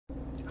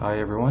Hi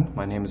everyone,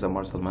 my name is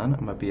Ammar Salman.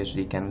 I'm a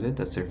PhD candidate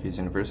at Syracuse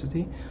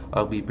University.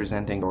 I'll be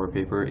presenting our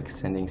paper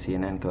extending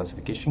CNN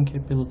classification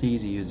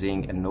capabilities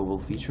using a novel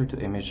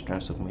feature-to-image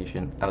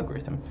transformation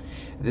algorithm.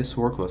 This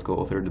work was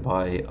co-authored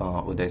by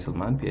Uday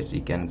Salman,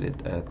 PhD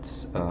candidate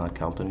at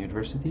Carleton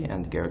University,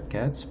 and Garrett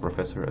Katz,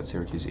 professor at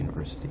Syracuse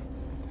University.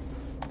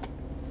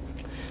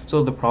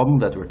 So the problem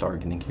that we're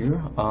targeting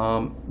here,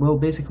 well,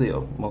 basically,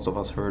 most of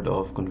us heard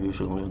of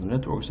convolutional neural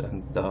networks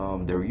and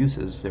their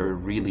uses. They're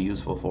really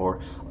useful for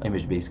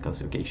image-based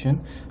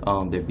classification.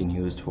 They've been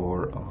used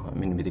for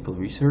in medical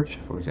research,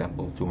 for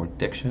example, tumor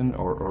detection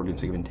or organ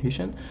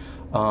segmentation.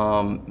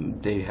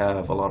 They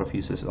have a lot of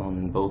uses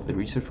on both the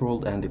research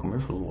world and the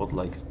commercial world,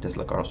 like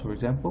Tesla cars, for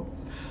example.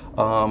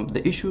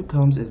 The issue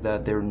comes is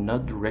that they're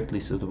not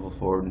directly suitable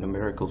for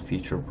numerical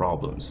feature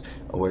problems,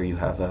 where you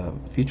have a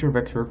feature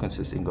vector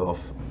consisting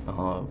of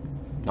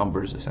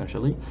numbers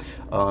essentially.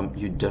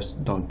 You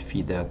just don't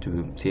feed that to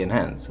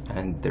CNNs,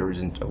 and there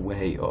isn't a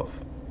way of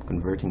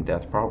converting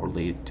that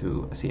properly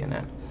to a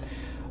CNN.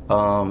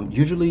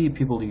 Usually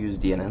people use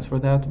DNNs for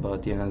that,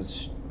 but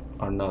DNNs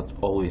are not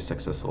always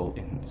successful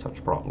in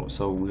such problems,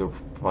 so we're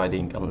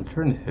providing an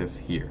alternative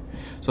here.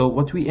 So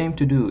what we aim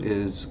to do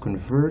is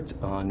convert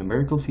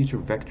numerical feature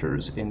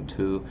vectors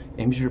into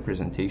image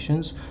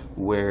representations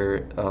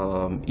where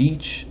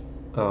each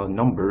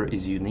number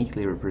is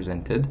uniquely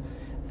represented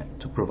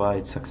to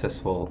provide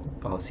successful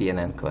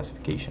CNN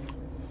classification.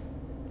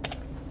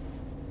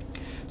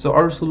 So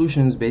our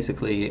solution is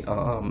basically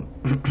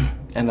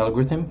an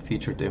algorithm,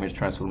 feature-to-image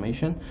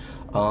transformation,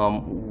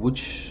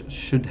 which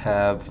should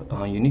have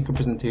a unique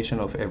representation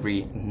of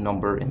every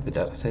number in the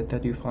dataset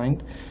that you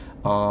find.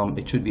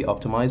 It should be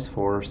optimized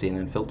for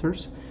CNN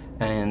filters,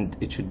 and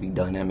it should be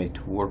dynamic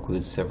to work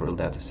with several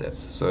datasets.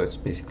 So it's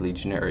basically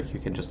generic. You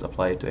can just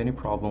apply it to any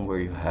problem where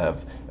you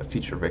have a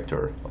feature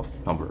vector of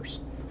numbers.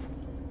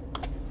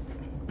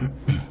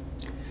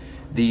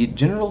 The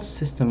general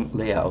system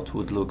layout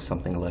would look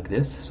something like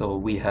this. So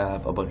we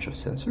have a bunch of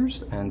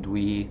sensors, and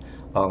we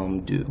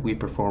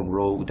perform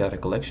raw data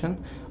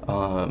collection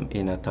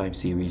in a time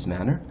series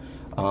manner.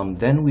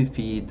 Then we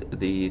feed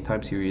the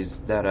time series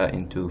data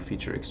into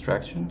feature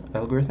extraction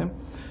algorithm,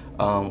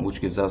 which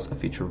gives us a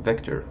feature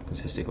vector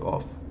consisting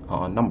of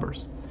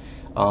numbers.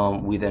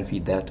 We then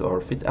feed that to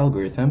our fit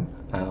algorithm,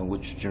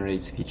 which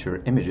generates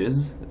feature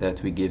images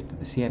that we give to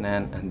the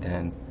CNN and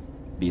then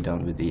be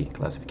done with the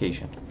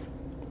classification.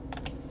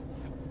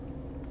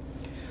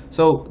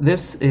 So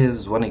this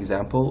is one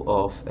example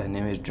of an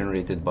image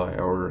generated by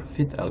our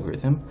fit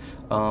algorithm.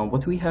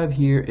 What we have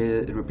here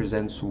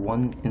represents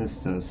one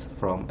instance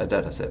from a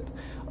dataset.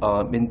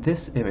 In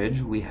this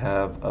image, we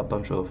have a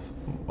bunch of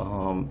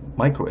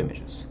micro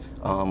images,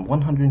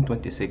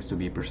 126 to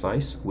be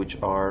precise, which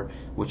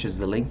is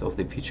the length of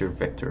the feature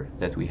vector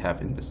that we have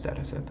in this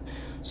dataset.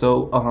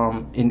 So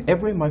in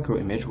every micro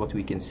image, what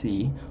we can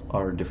see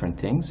are different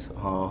things.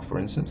 For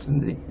instance,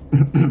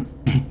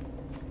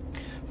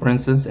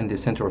 in the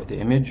center of the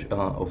image,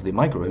 of the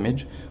micro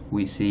image,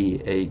 we see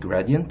a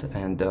gradient,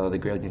 and the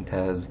gradient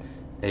has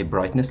a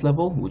brightness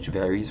level which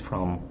varies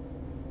from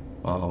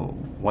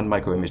one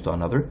micro image to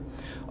another.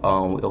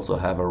 We also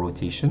have a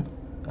rotation,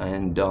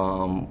 and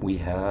we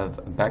have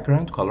a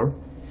background color,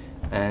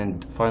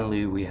 and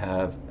finally we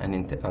have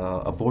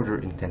a border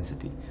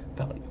intensity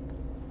value.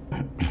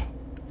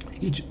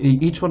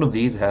 Each one of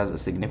these has a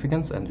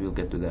significance, and we'll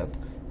get to that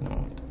in a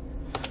moment.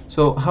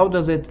 So how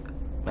does it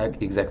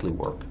exactly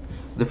work?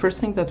 The first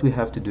thing that we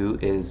have to do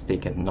is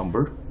take a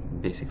number,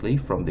 basically,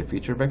 from the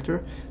feature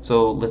vector.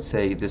 So let's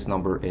say this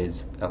number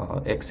is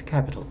x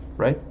capital,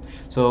 right?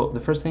 So the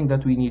first thing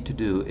that we need to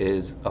do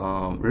is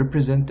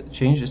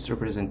change this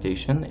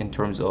representation in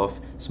terms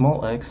of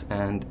small x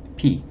and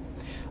p.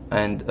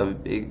 And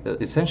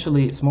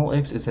essentially, small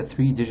x is a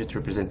 3-digit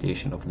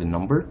representation of the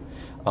number,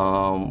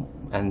 and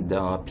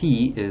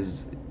p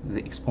is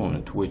the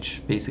exponent,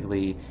 which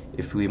basically,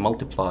 if we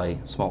multiply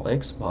small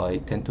x by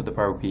 10 to the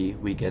power p,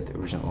 we get the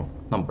original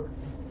number.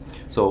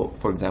 So,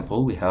 for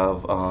example, we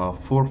have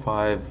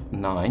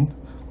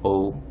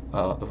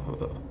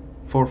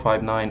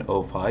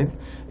 45905.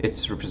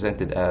 It's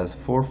represented as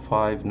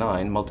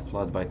 459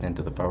 multiplied by 10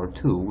 to the power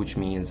 2, which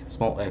means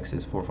small x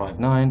is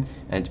 459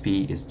 and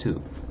p is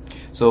 2.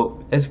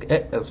 So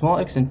small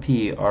x and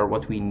p are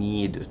what we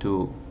need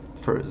to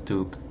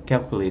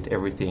calculate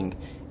everything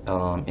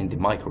in the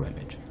micro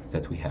image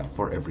that we have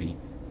for every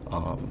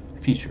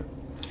feature.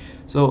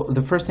 So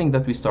the first thing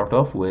that we start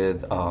off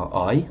with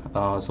I.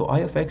 So I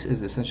of x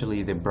is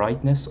essentially the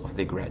brightness of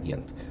the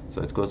gradient.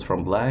 So it goes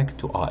from black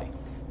to I.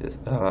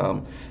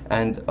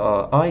 And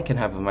I can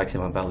have a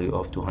maximum value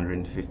of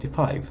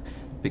 255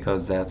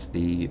 because that's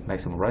the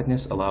maximum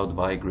brightness allowed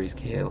by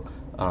grayscale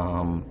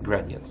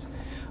gradients.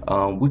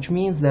 Which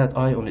means that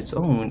I on its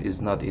own is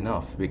not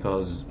enough,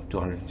 because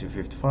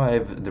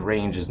 255, the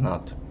range is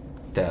not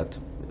that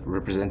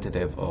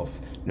representative of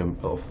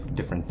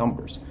different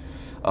numbers.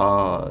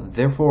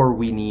 Therefore,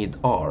 we need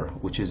R,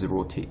 which is a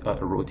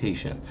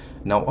rotation.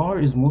 Now, R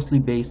is mostly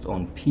based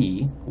on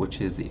P,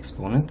 which is the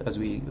exponent, as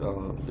we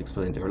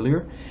explained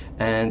earlier,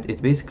 and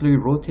it basically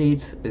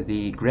rotates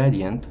the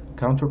gradient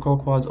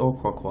counterclockwise or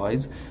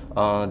clockwise,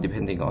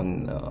 depending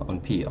on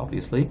P,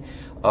 obviously,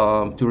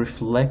 to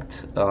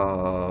reflect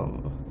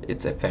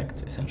its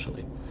effect,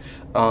 essentially.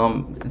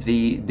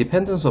 The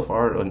dependence of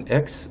R on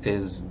X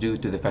is due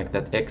to the fact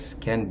that X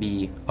can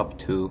be up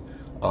to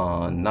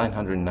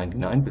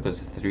 999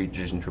 because it's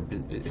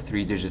a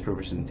three-digit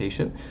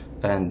representation,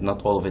 and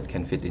not all of it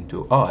can fit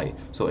into I.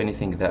 So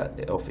anything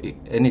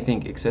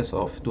excess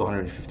of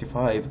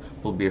 255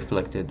 will be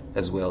reflected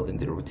as well in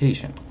the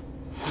rotation.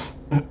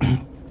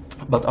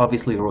 But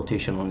obviously,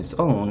 rotation on its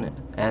own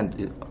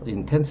and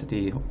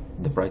intensity,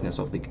 the brightness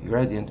of the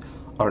gradient,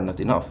 are not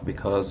enough,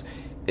 because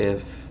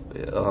if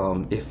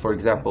for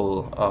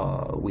example,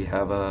 we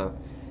have a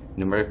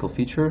numerical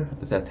feature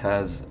that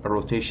has a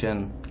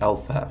rotation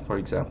alpha, for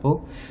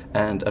example,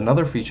 and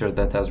another feature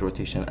that has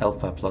rotation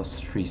alpha plus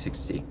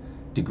 360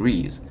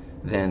 degrees,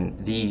 then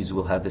these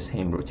will have the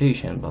same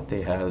rotation, but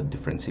they have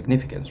different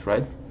significance,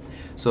 right?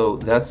 So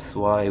that's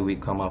why we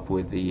come up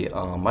with the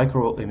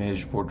micro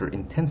image border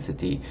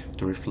intensity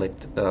to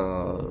reflect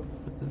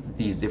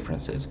these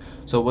differences.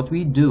 So what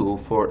we do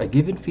for a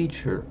given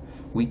feature,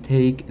 we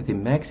take the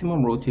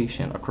maximum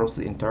rotation across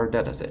the entire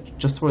dataset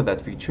just for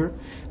that feature,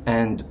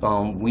 and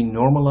we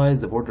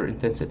normalize the border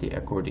intensity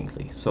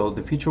accordingly. So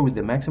the feature with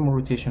the maximum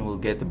rotation will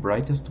get the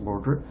brightest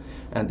border,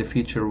 and the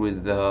feature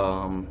with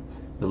the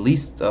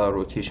least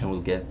rotation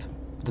will get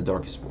the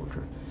darkest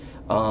border.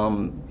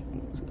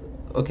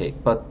 Okay,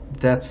 but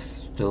that's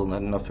still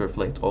not enough to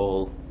reflect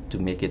all to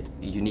make it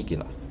unique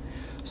enough.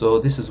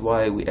 So this is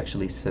why we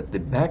actually set the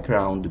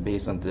background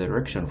based on the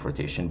direction of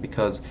rotation,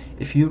 because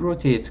if you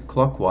rotate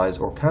clockwise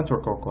or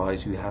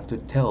counterclockwise, you have to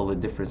tell the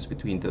difference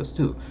between those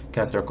two.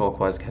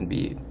 Counterclockwise can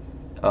be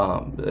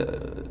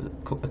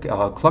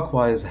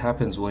clockwise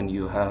happens when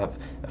you have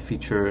a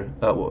feature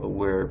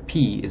where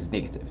P is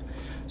negative.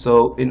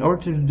 So in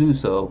order to do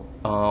so,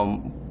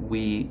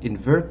 we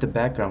invert the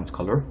background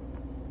color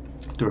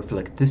to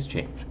reflect this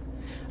change.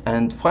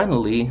 And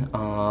finally,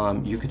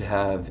 you could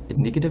have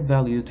negative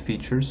valued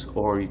features,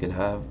 or you could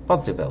have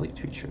positive valued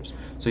features.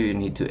 So you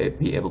need to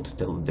be able to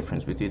tell the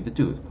difference between the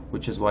two,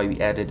 which is why we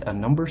added a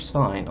number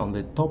sign on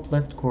the top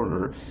left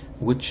corner,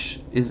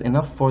 which is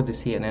enough for the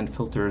CNN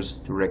filters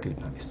to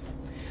recognize.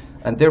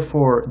 And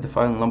therefore, the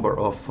final number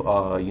of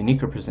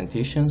unique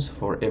representations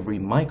for every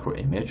micro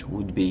image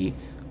would be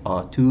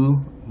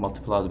 2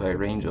 multiplied by a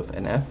range of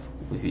NF,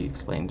 which we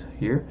explained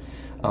here,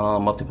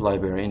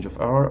 multiplied by a range of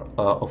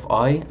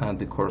I and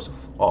the course of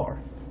R.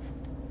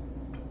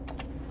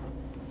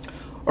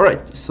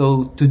 Alright,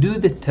 so to do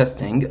the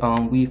testing,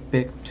 we've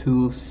picked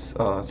two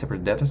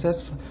separate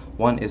datasets.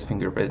 One is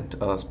fingerprint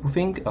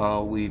spoofing.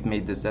 We've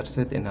made this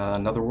dataset in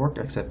another work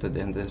accepted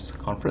in this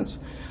conference.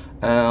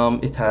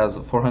 It has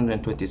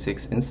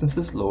 426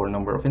 instances, lower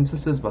number of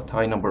instances, but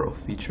high number of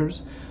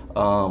features,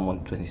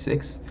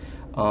 126.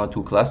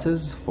 Two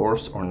classes,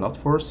 force or not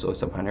force, so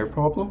it's a binary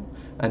problem.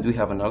 And we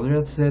have another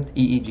dataset,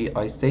 EEG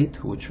eye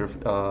state, which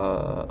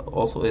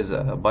also is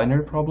a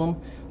binary problem.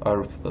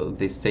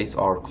 The states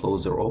are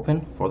closed or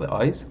open for the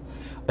eyes.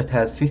 It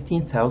has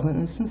 15,000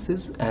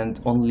 instances and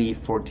only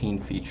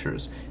 14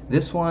 features.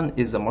 This one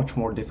is a much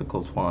more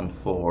difficult one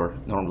for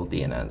normal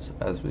DNNs,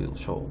 as we'll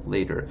show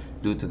later,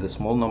 due to the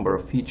small number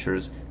of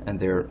features and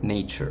their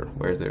nature,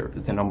 where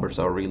the numbers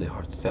are really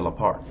hard to tell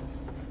apart.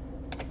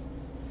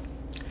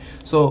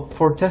 So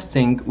for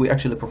testing, we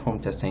actually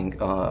performed testing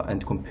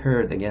and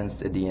compared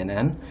against a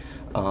DNN.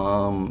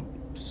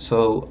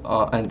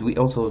 And we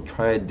also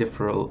tried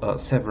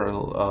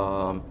several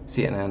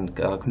CNN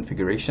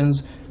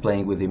configurations,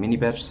 playing with the mini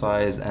batch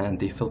size and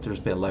the filters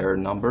by layer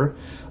number.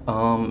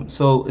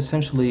 So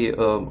essentially,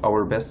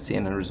 our best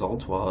CNN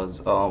result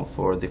was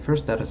for the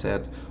first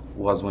dataset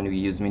was when we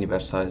used mini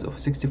batch size of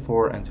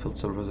 64 and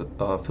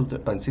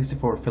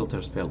 64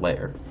 filters per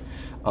layer.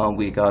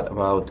 We got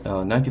about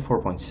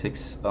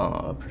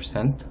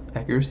 94.6%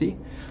 accuracy.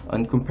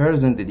 In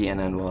comparison, the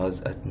DNN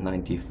was at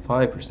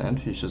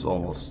 95%, which is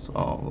almost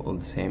on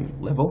the same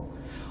level.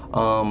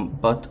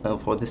 But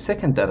for the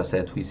second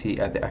dataset, we see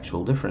the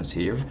actual difference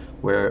here,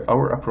 where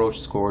our approach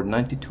scored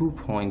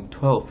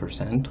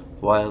 92.12%,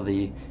 while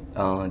the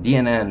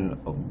DNN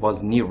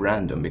was near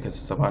random because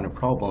it's a binary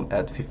problem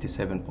at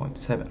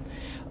 57.7.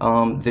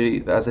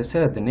 As I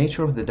said, the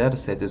nature of the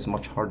dataset is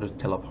much harder to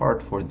tell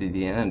apart for the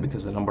DNN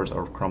because the numbers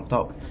are crumped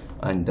up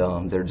and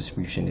their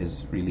distribution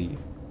is really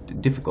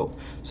difficult.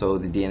 So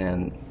the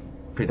DNN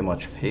pretty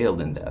much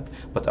failed in that.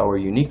 But our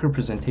unique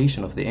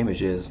representation of the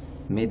images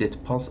made it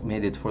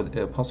possible for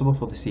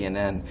the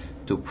CNN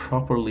to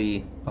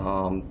properly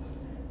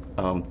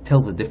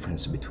tell the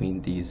difference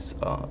between these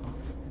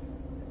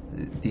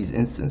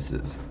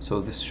instances.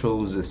 So this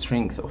shows the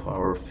strength of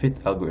our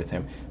fit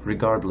algorithm,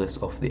 regardless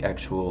of the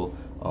actual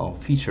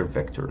feature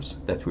vectors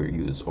that we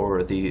use,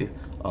 or the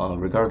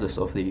regardless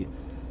of the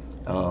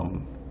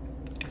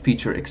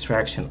feature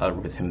extraction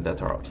algorithm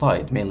that are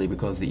applied, mainly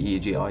because the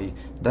EAGI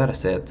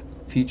dataset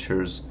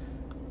features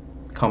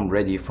come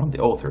ready from the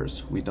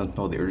authors. We don't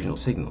know the original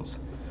signals.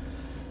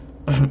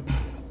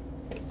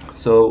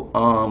 So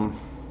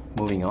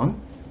moving on,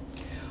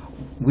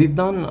 we've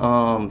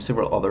done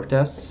several other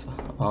tests.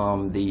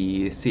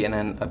 The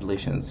CNN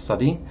ablation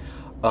study.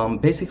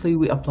 Basically,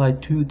 we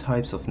applied two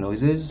types of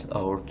noises,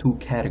 or two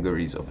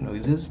categories of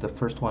noises. The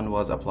first one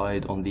was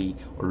applied on the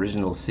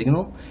original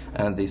signal,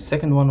 and the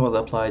second one was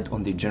applied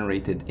on the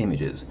generated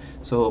images.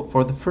 So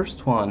for the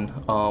first one,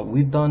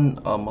 we've done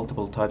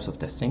multiple types of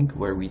testing,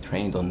 where we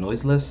trained on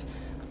noiseless,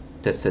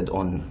 tested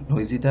on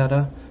noisy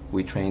data,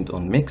 we trained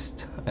on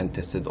mixed, and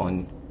tested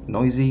on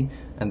noisy,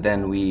 and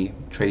then we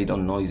trained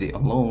on noisy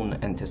alone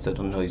and tested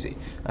on noisy,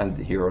 and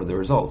here are the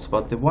results.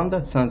 But the one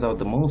that stands out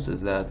the most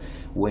is that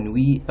when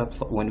we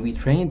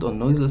trained on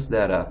noiseless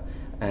data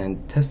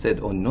and tested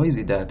on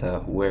noisy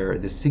data, where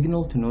the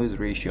signal to noise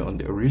ratio on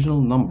the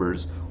original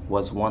numbers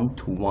was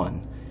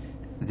 1:1,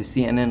 the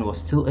CNN was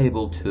still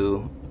able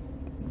to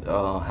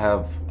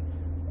have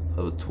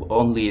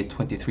only a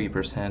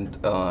 23%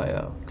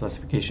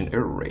 classification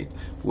error rate,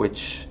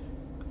 which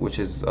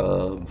is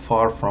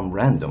far from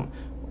random,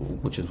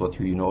 which is what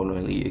you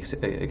normally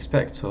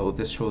expect. So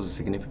this shows the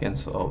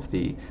significance of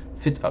the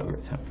fit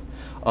algorithm.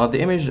 The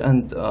image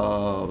and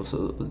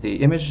so the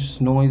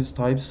image noise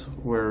types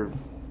were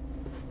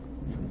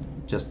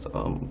just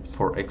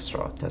for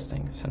extra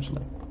testing,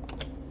 essentially.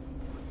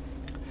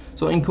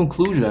 So in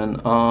conclusion,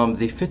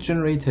 the fit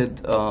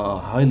generated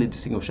highly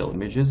distinguishable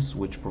images,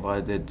 which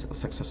provided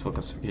successful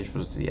classification for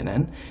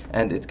CNN,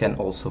 and it can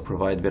also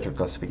provide better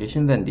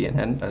classification than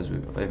DNN, as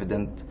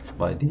evident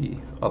by the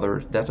other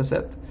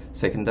dataset,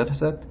 second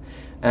dataset.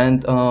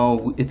 And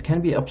it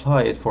can be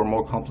applied for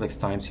more complex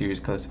time series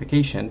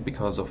classification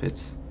because of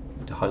its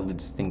highly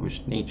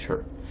distinguished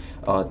nature.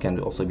 It can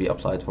also be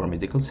applied for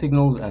medical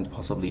signals and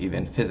possibly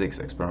even physics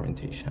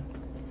experimentation.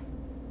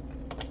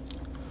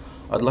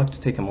 I'd like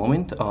to take a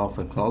moment of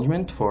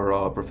acknowledgement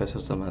for Professor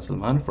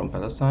Salman from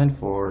Palestine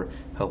for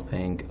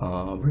helping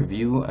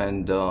review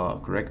and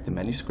correct the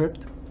manuscript.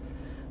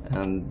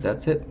 And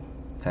that's it.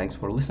 Thanks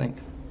for listening.